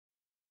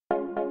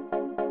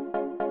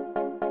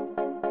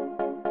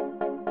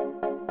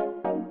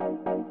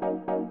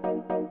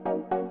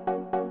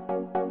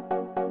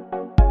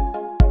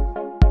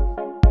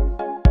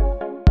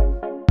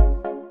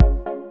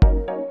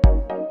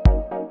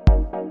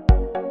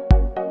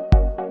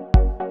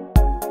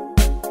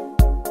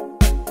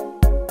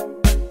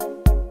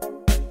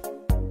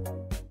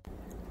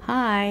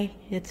Hi,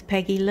 it's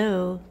Peggy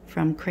Lou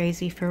from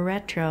Crazy for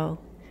Retro.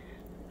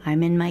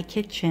 I'm in my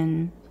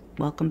kitchen.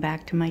 Welcome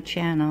back to my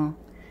channel.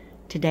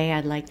 Today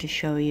I'd like to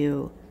show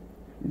you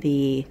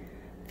the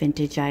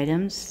vintage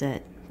items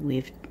that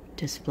we've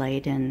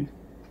displayed in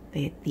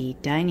the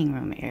dining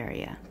room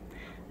area.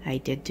 I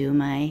did do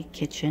my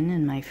kitchen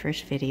in my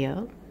first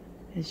video,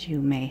 as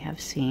you may have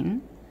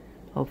seen,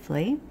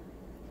 hopefully.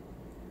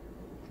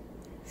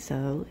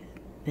 So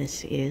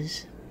this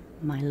is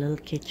my little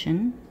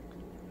kitchen.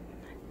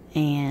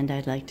 And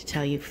I'd like to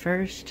tell you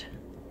first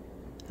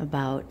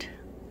about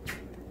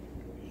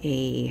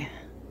a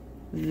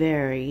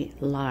very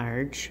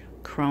large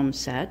chrome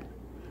set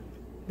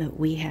that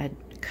we had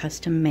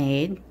custom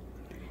made.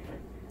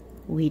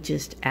 We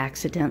just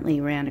accidentally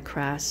ran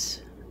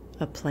across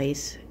a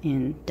place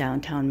in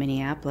downtown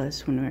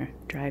Minneapolis when we were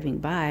driving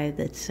by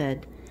that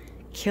said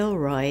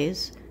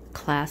Kilroy's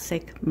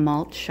Classic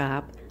Malt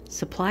Shop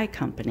Supply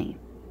Company.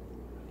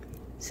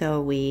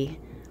 So we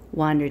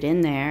wandered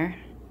in there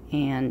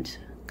and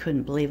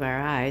couldn't believe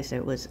our eyes.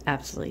 It was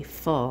absolutely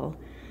full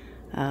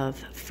of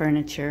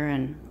furniture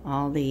and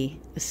all the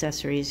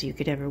accessories you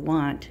could ever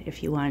want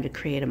if you wanted to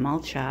create a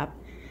malt shop,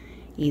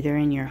 either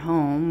in your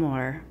home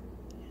or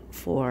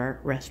for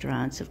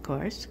restaurants, of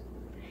course.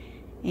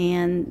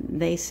 And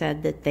they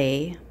said that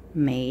they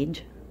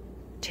made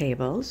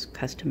tables,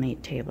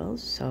 custom-made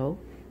tables, so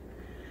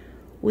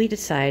we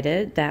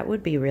decided that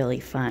would be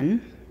really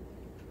fun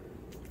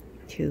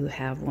to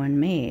have one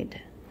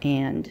made.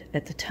 And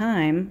at the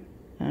time,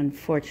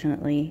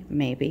 unfortunately,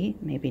 maybe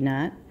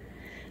not,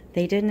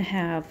 they didn't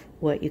have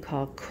what you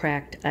call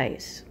cracked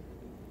ice.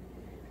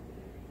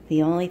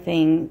 The only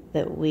thing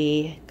that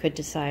we could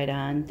decide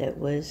on that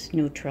was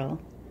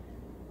neutral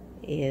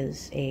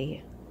is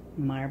a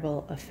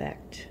marble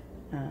effect.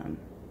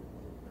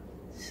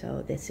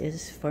 So this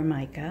is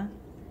Formica,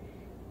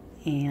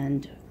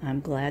 and I'm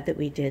glad that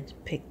we did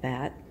pick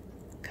that,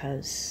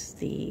 because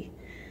the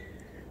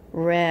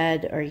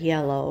red or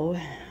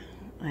yellow,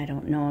 I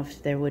don't know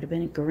if there would have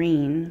been a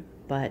green,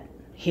 but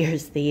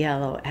here's the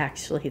yellow.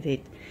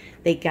 Actually,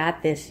 they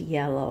got this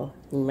yellow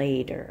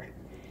later,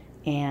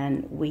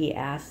 and we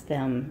asked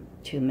them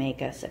to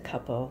make us a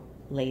couple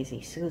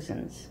Lazy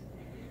Susans.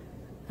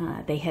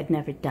 They had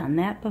never done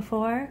that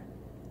before,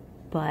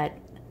 but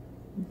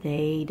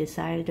they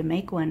decided to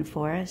make one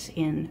for us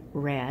in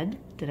red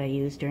that I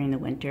used during the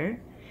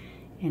winter,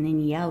 and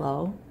in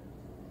yellow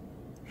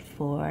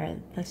for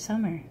the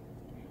summer.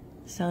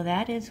 So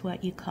that is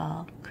what you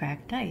call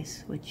cracked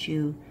ice, which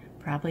you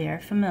probably are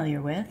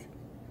familiar with.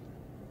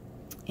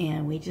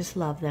 And we just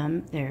love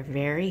them. They're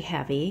very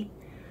heavy.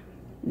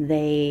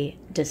 They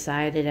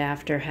decided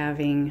after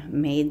having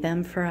made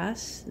them for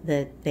us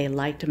that they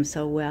liked them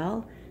so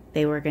well,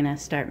 they were going to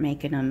start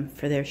making them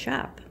for their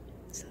shop.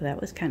 So that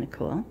was kind of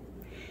cool.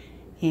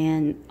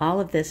 And all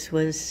of this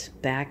was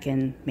back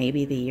in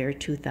maybe the year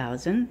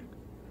 2000.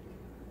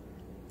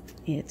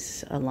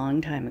 It's a long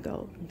time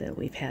ago that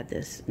we've had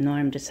this.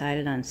 Norm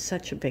decided on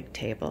such a big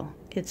table.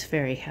 It's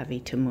very heavy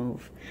to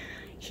move.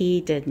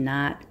 He did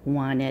not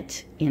want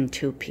it in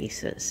two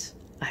pieces.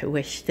 I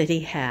wish that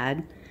he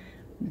had,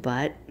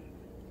 but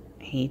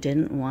he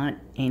didn't want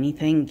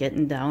anything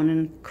getting down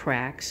in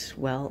cracks.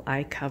 Well,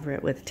 I cover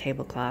it with a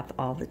tablecloth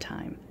all the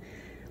time.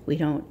 We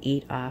don't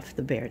eat off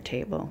the bare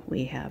table.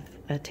 We have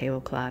a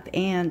tablecloth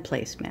and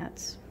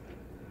placemats.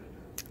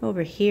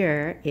 Over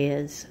here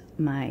is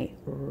my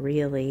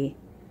really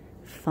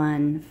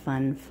fun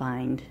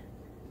find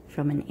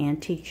from an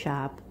antique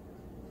shop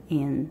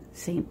in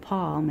St.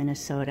 Paul,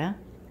 Minnesota.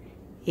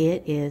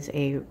 It is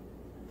a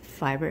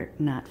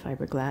Formica,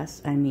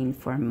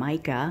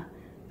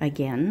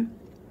 again,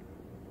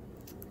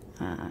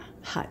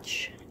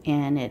 hutch.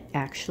 And it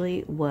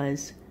actually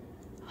was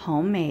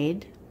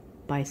homemade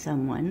by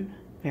someone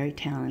very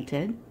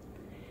talented.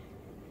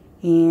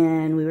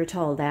 And we were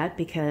told that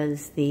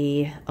because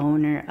the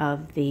owner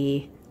of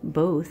the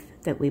booth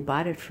that we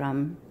bought it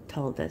from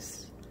told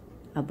us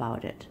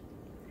about it.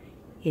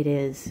 It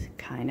is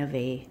kind of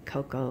a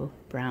cocoa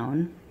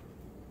brown.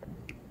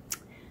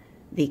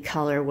 The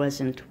color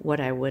wasn't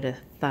what I would have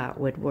thought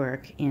would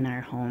work in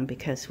our home,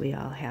 because we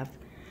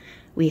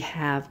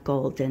have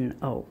golden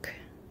oak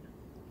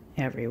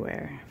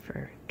everywhere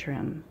for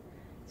trim.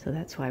 So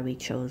that's why we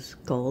chose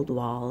gold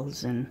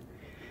walls and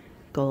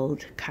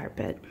gold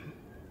carpet.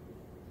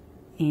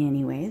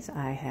 Anyways,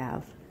 I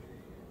have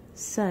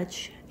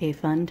such a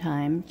fun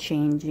time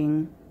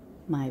changing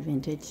my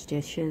vintage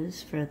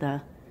dishes for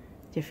the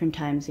different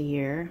times a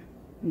year.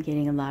 I'm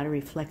getting a lot of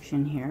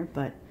reflection here,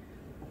 but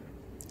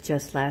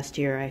just last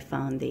year I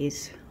found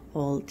these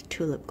old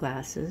tulip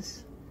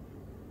glasses.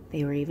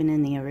 They were even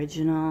in the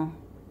original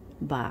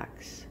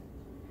box.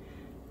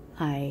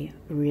 I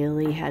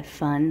really had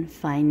fun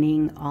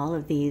finding all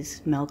of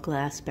these milk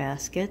glass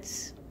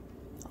baskets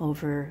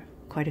over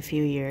quite a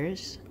few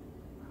years.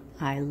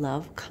 I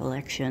love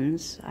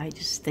collections. I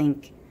just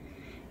think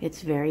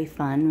it's very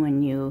fun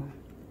when you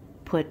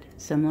put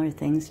similar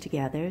things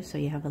together so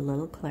you have a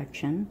little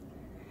collection.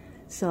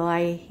 So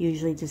I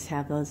usually just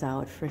have those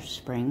out for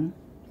spring.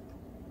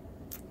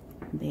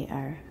 They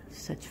are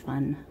such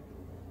fun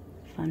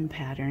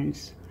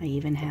patterns. I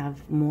even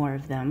have more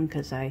of them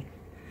because I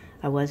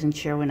wasn't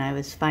sure when I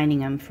was finding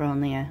them for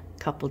only a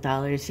couple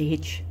dollars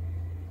each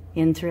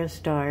in thrift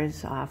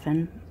stores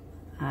often.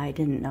 I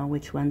didn't know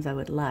which ones I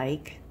would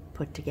like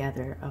put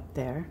together up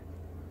there.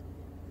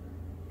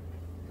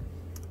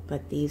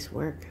 But these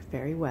work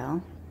very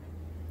well.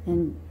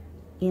 And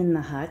in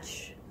the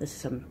hutch, there's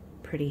some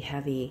pretty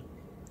heavy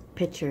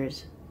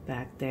pictures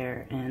back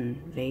there and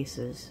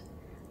vases.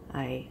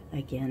 I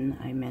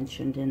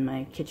mentioned in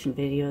my kitchen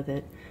video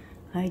that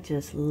I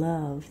just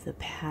love the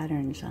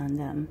patterns on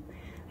them.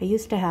 I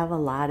used to have a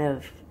lot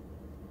of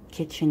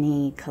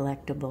kitchen-y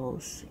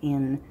collectibles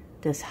in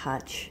this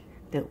hutch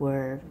that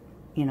were,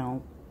 you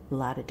know, a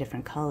lot of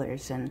different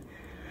colors, and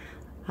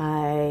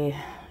I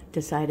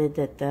decided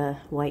that the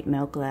white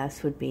milk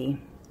glass would be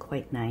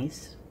quite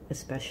nice,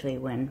 especially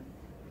when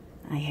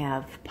I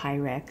have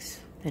Pyrex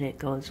that it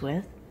goes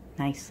with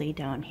nicely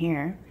down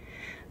here.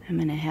 I'm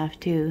gonna have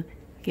to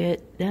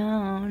get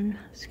down,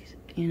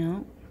 you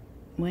know,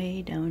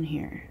 way down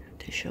here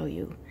to show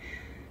you.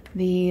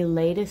 The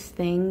latest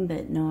thing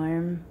that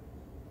Norm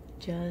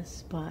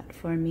just bought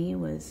for me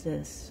was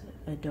this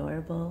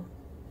adorable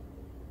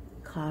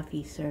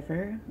coffee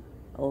server,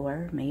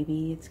 or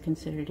maybe it's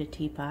considered a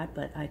teapot,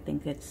 but I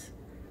think it's,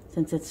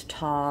 since it's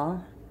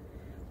tall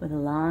with a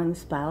long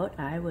spout,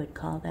 I would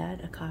call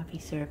that a coffee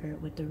server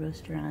with the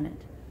rooster on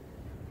it.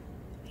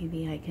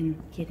 Maybe I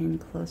can get in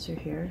closer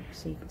here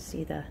so you can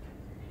see the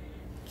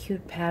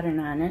cute pattern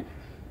on it.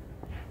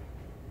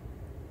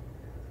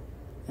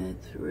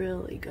 It's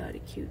really got a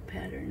cute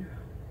pattern.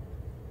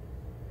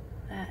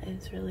 That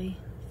is really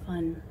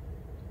fun.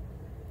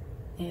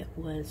 It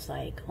was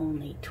like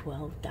only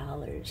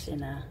 $12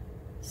 in a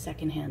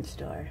secondhand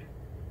store.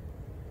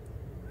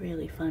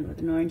 Really fun with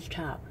an orange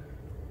top.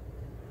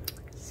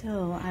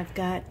 So I've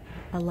got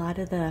a lot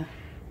of the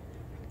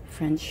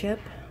Friendship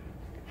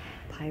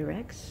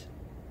Pyrex.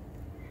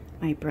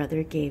 My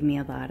brother gave me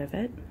a lot of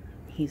it.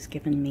 He's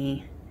given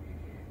me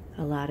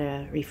a lot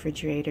of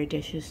refrigerator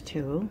dishes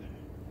too.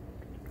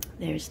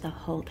 There's the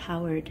Holt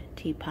Howard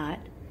teapot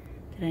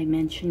that I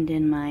mentioned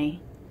in my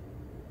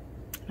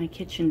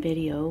kitchen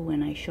video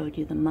when I showed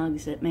you the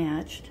mugs that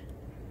matched.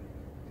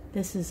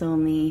 This is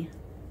only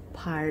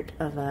part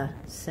of a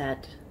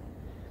set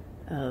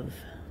of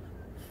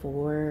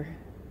 4,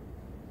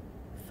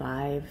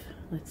 5,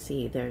 let's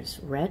see, there's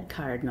red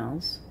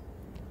cardinals,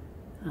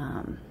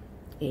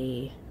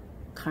 a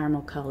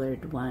caramel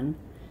colored one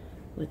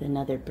with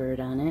another bird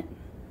on it,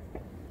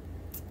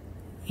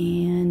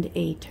 and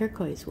a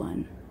turquoise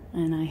one.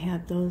 And I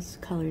have those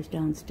colors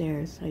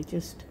downstairs. I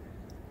just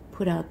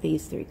put out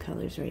these 3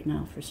 colors right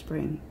now for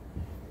spring.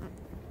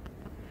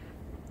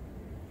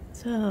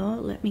 So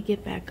let me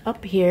get back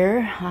up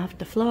here off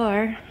the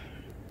floor.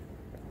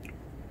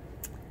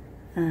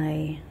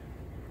 I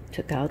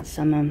took out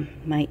some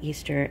of my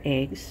Easter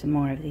eggs, some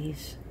more of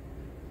these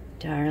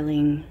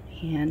darling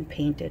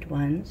hand-painted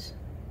ones.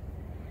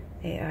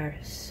 They are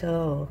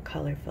so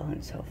colorful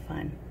and so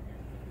fun.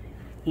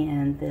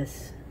 And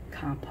this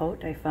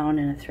compote I found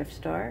in a thrift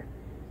store,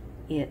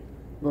 it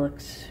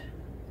looks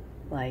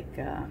like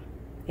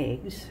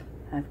eggs.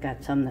 I've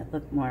got some that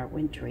look more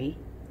wintry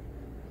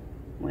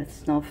with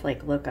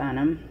snowflake look on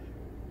them,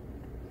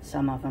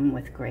 some of them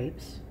with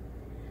grapes,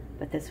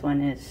 but this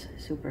one is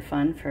super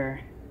fun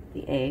for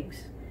the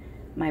eggs.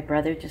 My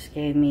brother just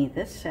gave me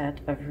this set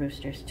of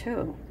roosters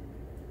too.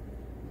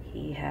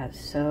 He has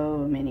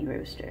so many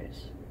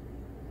roosters,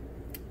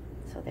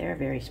 so they're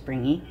very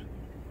springy.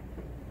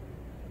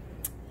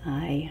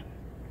 I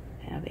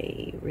have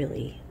a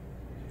really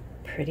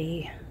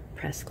pretty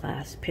pressed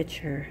glass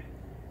pitcher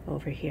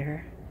over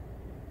here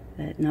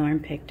that Norm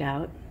picked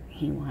out.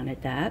 He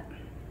wanted that.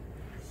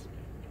 It's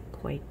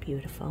quite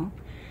beautiful.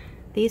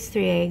 These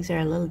 3 eggs are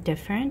a little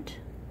different.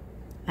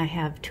 I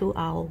have 2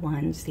 owl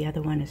ones. The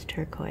other one is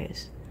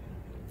turquoise.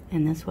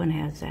 And this one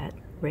has that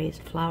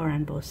raised flower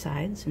on both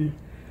sides. And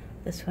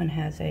this one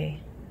has a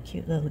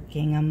cute little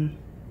gingham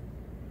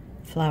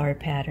flower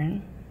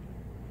pattern.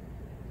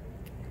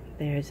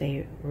 There's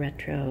a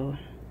retro,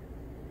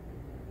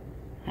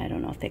 I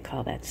don't know if they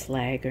call that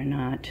slag or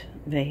not,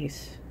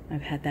 vase.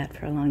 I've had that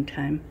for a long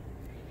time.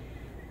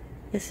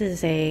 This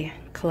is a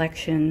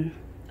collection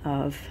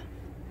of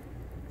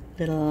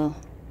little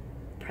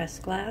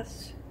pressed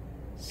glass,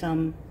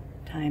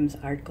 sometimes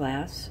art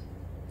glass.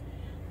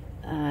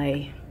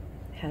 I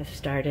have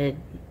started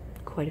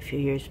quite a few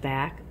years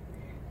back.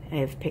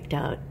 I've picked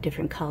out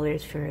different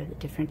colors for the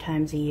different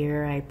times of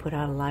year. I put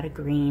out a lot of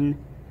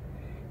green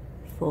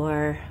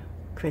for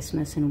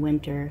Christmas and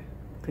winter,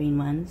 green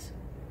ones.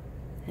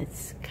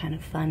 It's kind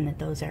of fun that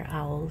those are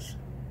owls.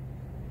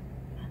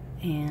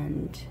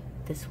 And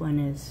this one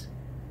is,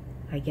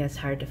 I guess,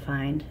 hard to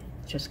find.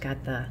 Just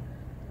got the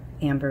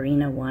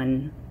Amberina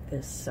one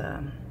this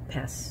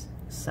past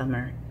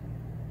summer.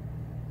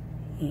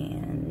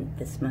 And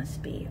this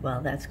must be, well,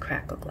 that's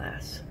crackle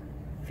glass.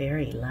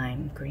 Very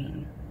lime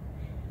green.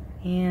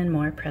 And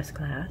more pressed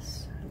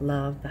glass.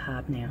 Love the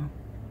hobnail.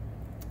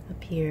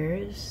 Up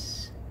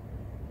here's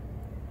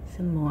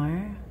some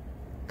more,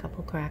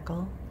 couple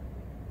crackle.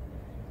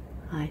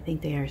 I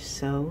think they are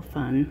so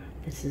fun.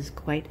 This is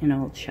quite an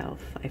old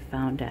shelf I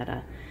found at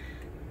a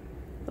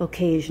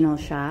occasional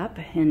shop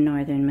in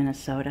northern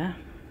Minnesota.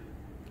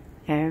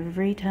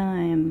 Every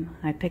time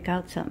I pick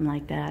out something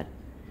like that,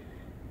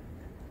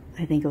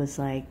 I think it was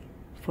like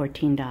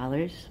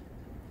 $14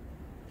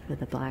 for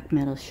the black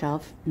metal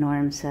shelf.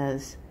 Norm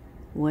says,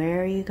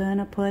 "Where are you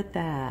gonna put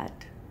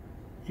that?"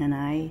 And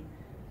I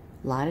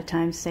a lot of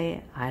times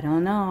say, "I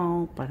don't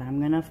know, but I'm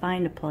gonna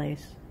find a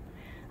place.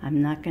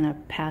 I'm not gonna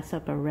pass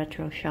up a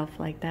retro shelf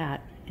like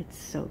that." It's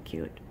so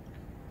cute.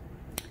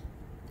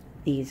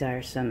 These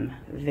are some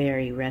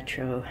very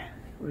retro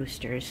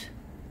roosters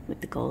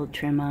with the gold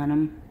trim on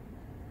them.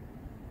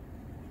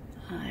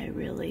 I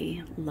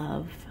really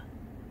love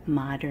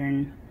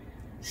modern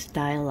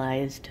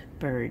stylized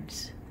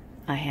birds.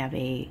 I have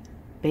a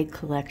big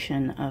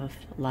collection of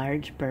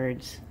large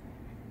birds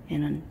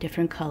in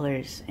different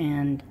colors,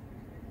 and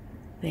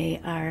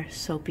they are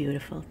so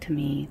beautiful to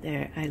me.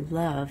 I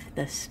love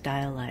the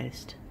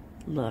stylized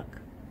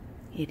look.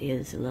 It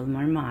is a little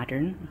more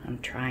modern. I'm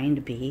trying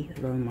to be a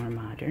little more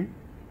modern.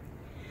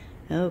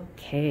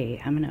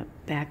 Okay, I'm gonna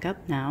back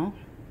up now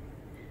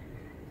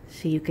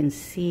so you can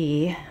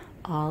see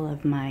all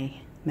of my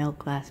milk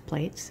glass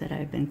plates that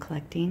I've been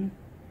collecting.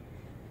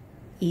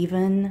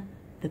 Even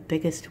the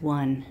biggest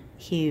one,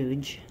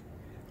 huge,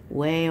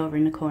 way over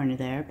in the corner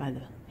there by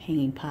the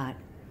hanging pot.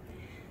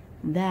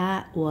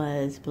 That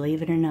was,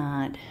 believe it or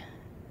not,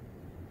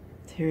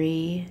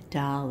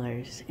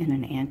 $3 in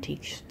an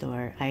antique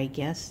store. I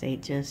guess they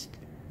just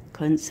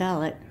couldn't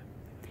sell it.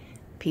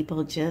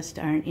 People just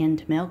aren't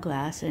into milk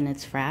glass, and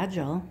it's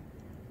fragile.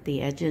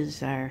 The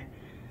edges are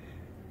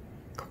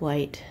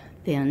quite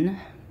thin,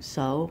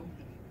 so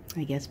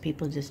I guess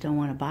people just don't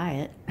want to buy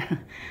it.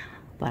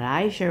 But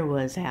I sure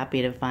was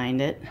happy to find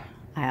it.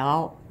 I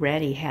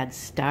already had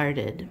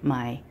started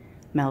my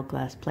milk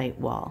glass plate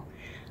wall.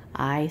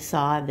 I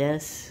saw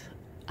this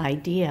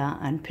idea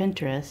on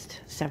Pinterest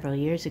several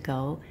years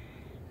ago,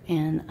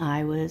 and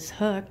I was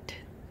hooked.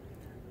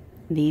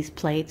 These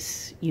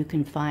plates, you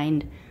can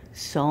find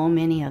so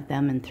many of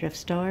them in thrift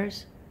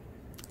stores,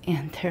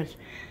 and there's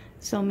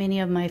so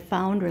many of them I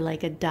found were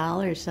like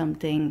 $1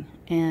 something,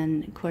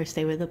 and of course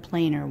they were the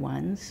plainer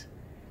ones.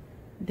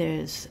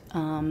 There's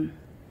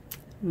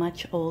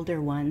much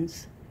older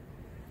ones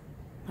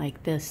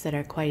like this that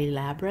are quite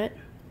elaborate,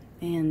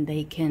 and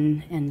they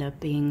can end up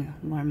being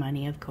more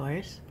money, of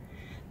course.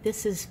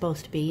 This is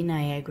supposed to be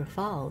Niagara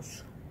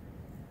Falls.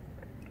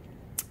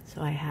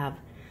 So I have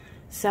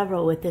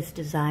several with this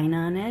design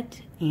on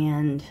it,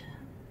 and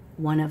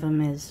one of them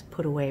is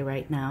put away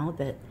right now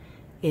that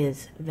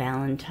is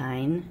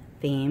Valentine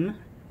theme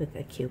with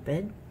a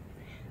Cupid.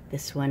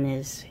 This one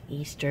is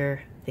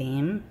Easter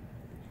theme.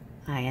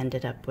 I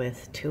ended up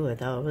with 2 of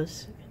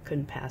those.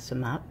 Couldn't pass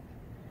them up.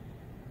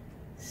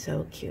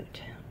 So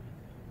cute.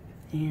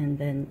 And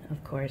then,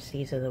 of course,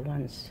 these are the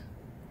ones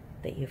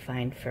that you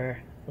find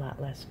for a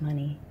lot less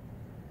money.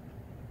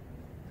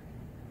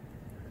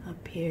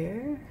 Up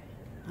here,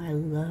 I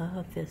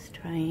love this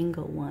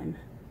triangle one.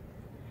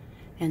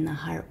 And the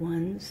heart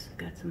ones,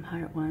 got some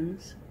heart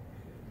ones.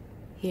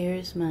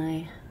 Here's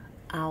my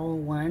owl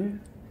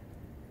one.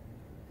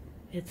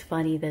 It's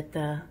funny that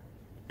the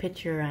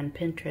picture on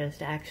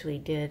Pinterest actually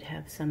did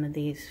have some of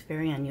these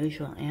very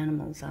unusual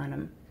animals on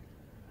them.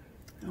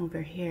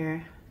 Over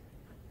here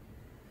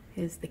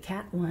is the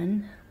cat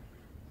one.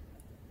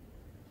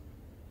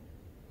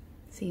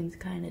 Seems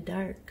kind of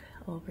dark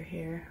over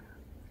here.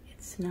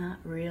 It's not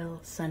real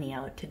sunny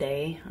out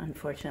today,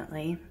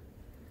 unfortunately.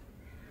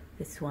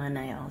 This one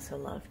I also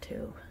love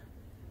too.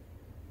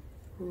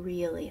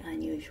 Really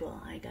unusual.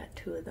 I got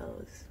 2 of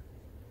those.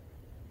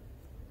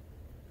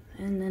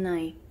 And then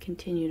I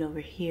continued over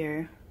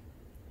here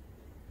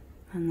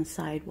on the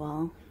side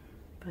wall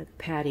by the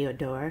patio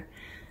door.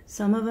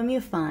 Some of them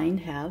you find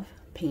have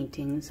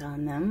paintings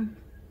on them.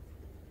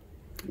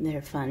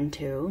 They're fun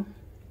too.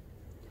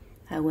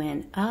 I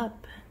went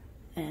up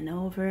and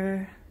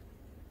over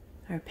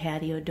our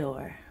patio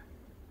door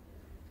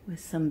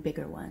with some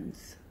bigger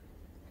ones.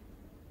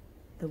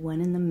 The one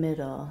in the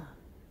middle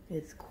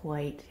is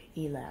quite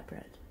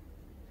elaborate.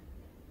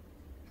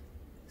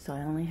 So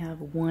I only have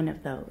 1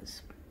 of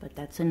those, but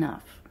that's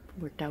enough.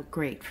 Worked out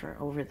great for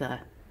over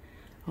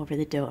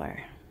the door.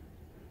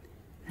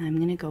 I'm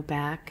gonna go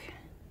back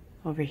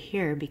over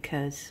here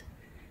because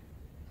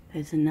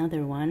there's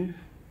another one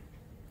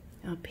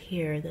up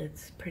here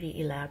that's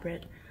pretty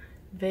elaborate.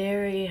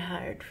 Very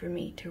hard for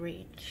me to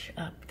reach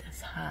up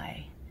this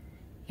high.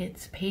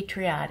 It's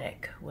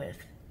patriotic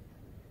with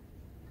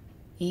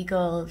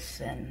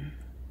eagles and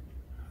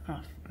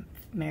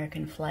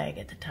American flag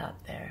at the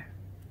top there.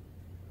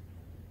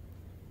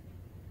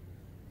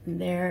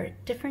 There are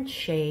different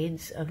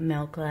shades of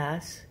milk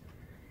glass.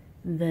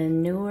 The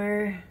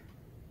newer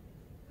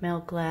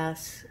milk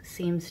glass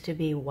seems to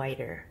be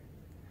whiter.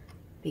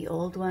 The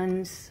old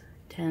ones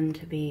tend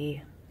to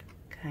be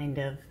kind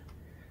of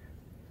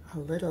a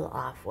little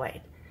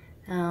off-white.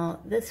 Now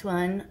this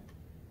one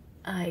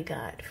I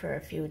got for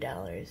a few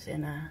dollars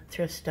in a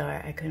thrift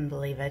store. I couldn't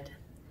believe it.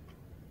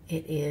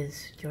 It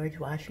is George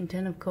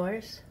Washington, of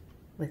course,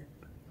 with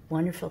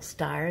wonderful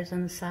stars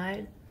on the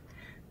side.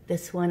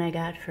 This one I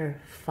got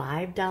for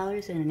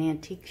 $5 in an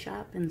antique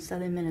shop in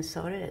southern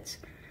Minnesota. It's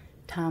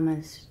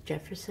Thomas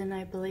Jefferson,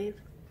 I believe.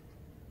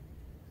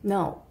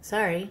 No,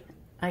 sorry,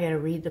 I gotta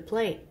read the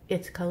plate.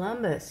 It's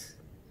Columbus.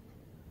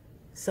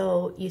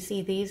 So you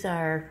see, these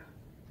are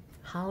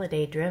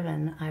holiday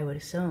driven, I would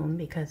assume,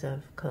 because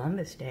of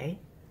Columbus Day.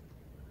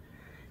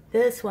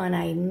 This one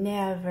I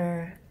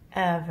never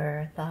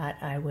ever thought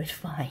I would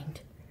find.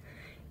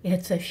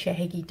 It's a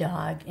shaggy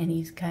dog and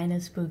he's kind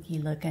of spooky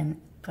looking,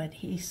 but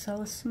he's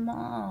so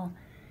small.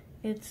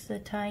 It's the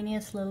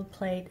tiniest little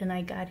plate, and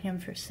I got him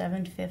for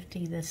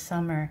 $7.50 this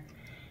summer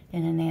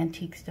in an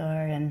antique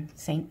store in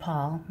St.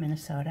 Paul,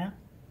 Minnesota.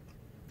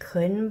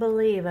 Couldn't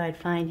believe I'd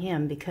find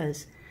him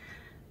because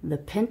the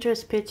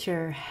Pinterest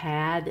picture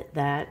had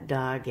that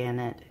dog in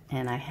it,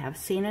 and I have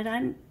seen it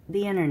on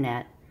the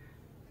internet,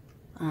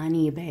 on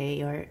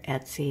eBay or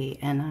Etsy,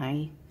 and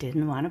I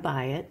didn't want to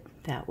buy it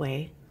that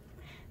way.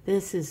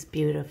 This is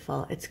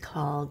beautiful. It's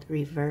called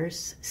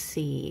Reverse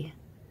C,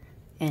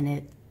 and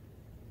it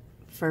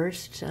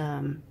first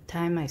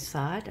time I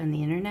saw it on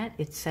the internet,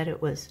 it said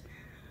it was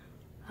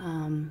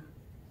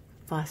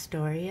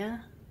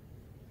Fostoria,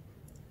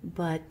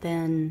 but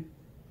then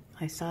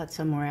I saw it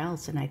somewhere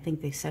else, and I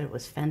think they said it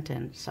was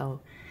Fenton, so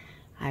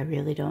I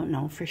really don't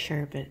know for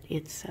sure, but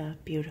it's a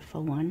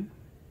beautiful one.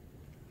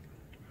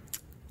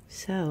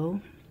 So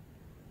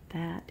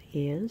that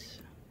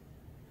is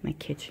my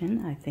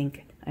kitchen,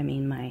 I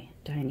mean my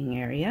dining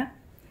area.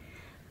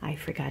 I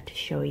forgot to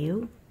show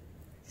you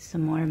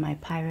some more of my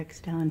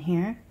Pyrex down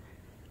here.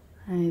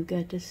 I've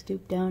got to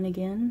stoop down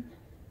again.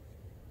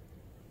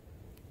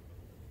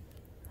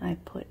 I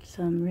put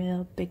some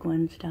real big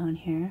ones down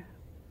here.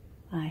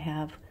 I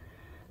have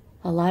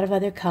a lot of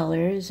other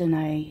colors, and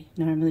I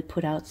normally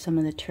put out some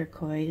of the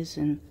turquoise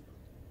and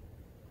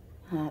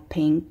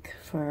pink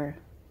for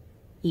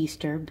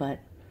Easter, but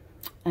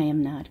I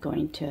am not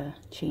going to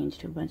change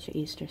to a bunch of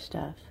Easter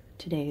stuff.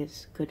 Today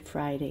is Good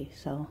Friday,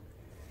 so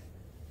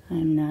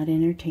I'm not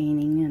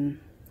entertaining, and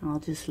I'll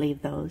just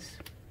leave those.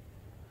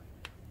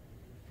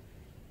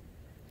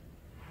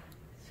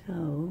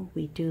 So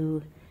we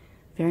do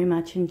very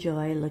much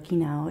enjoy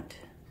looking out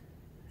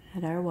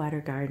at our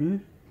water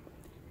garden.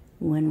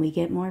 When we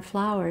get more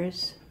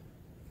flowers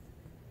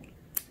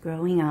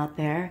growing out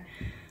there,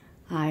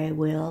 I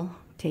will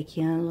take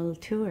you on a little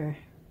tour.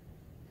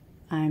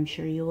 I'm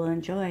sure you will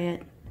enjoy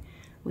it.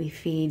 We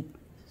feed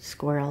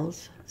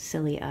squirrels,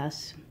 silly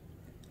us,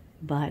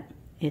 but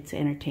it's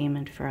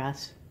entertainment for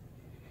us.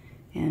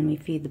 And we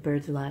feed the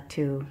birds a lot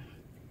too.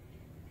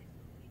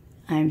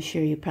 I'm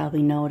sure you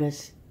probably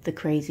noticed the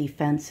crazy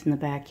fence in the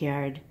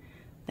backyard.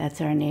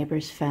 That's our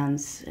neighbor's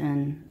fence,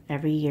 and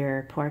every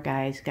year, poor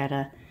guy's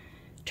gotta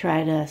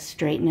try to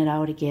straighten it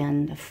out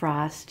again. The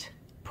frost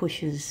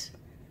pushes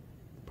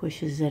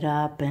it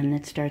up, and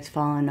it starts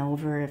falling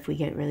over if we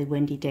get really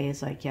windy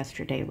days like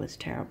yesterday was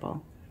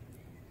terrible.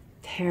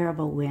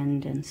 Terrible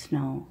wind and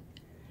snow.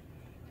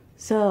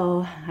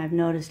 So I've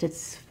noticed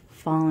it's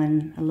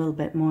fallen a little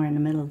bit more in the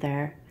middle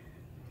there.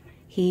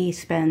 He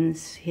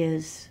spends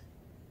his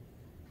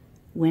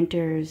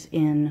winters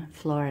in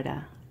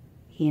Florida,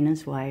 he and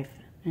his wife,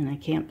 and I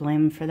can't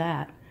blame him for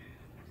that.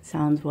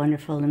 Sounds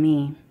wonderful to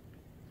me.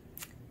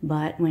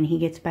 But when he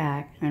gets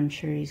back, I'm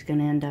sure he's going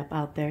to end up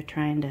out there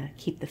trying to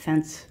keep the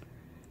fence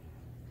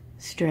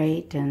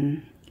straight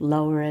and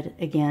lower it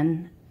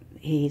again.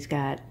 He's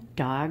got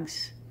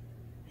dogs,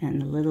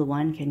 and the little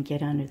one can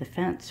get under the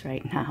fence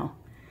right now.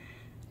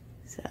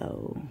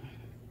 So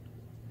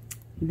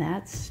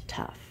that's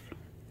tough.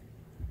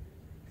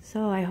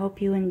 So I hope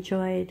you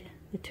enjoyed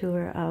the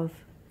tour of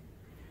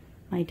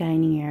my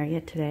dining area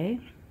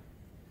today.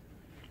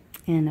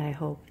 And I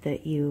hope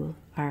that you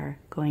are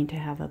going to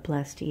have a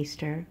blessed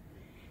Easter,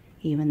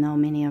 even though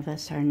many of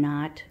us are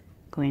not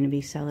going to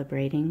be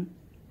celebrating.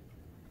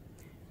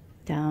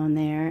 Down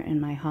there in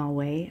my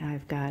hallway,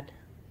 I've got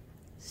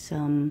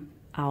some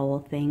owl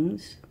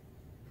things,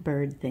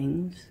 bird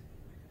things,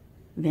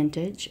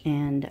 vintage,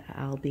 and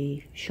I'll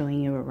be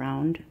showing you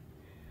around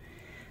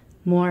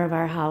more of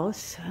our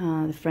house.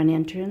 The front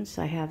entrance,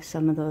 I have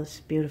some of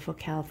those beautiful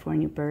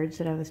California birds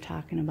that I was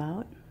talking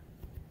about.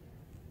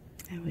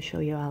 I will show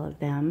you all of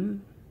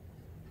them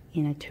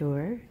in a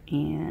tour,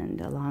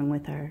 and along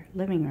with our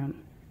living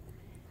room,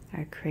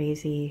 our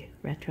crazy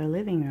retro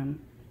living room.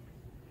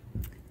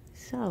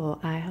 So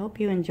I hope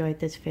you enjoyed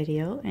this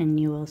video, and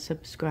you will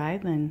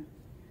subscribe and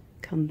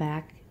come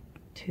back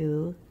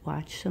to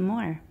watch some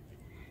more.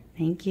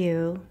 Thank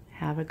you.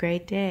 Have a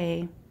great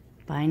day.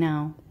 Bye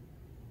now.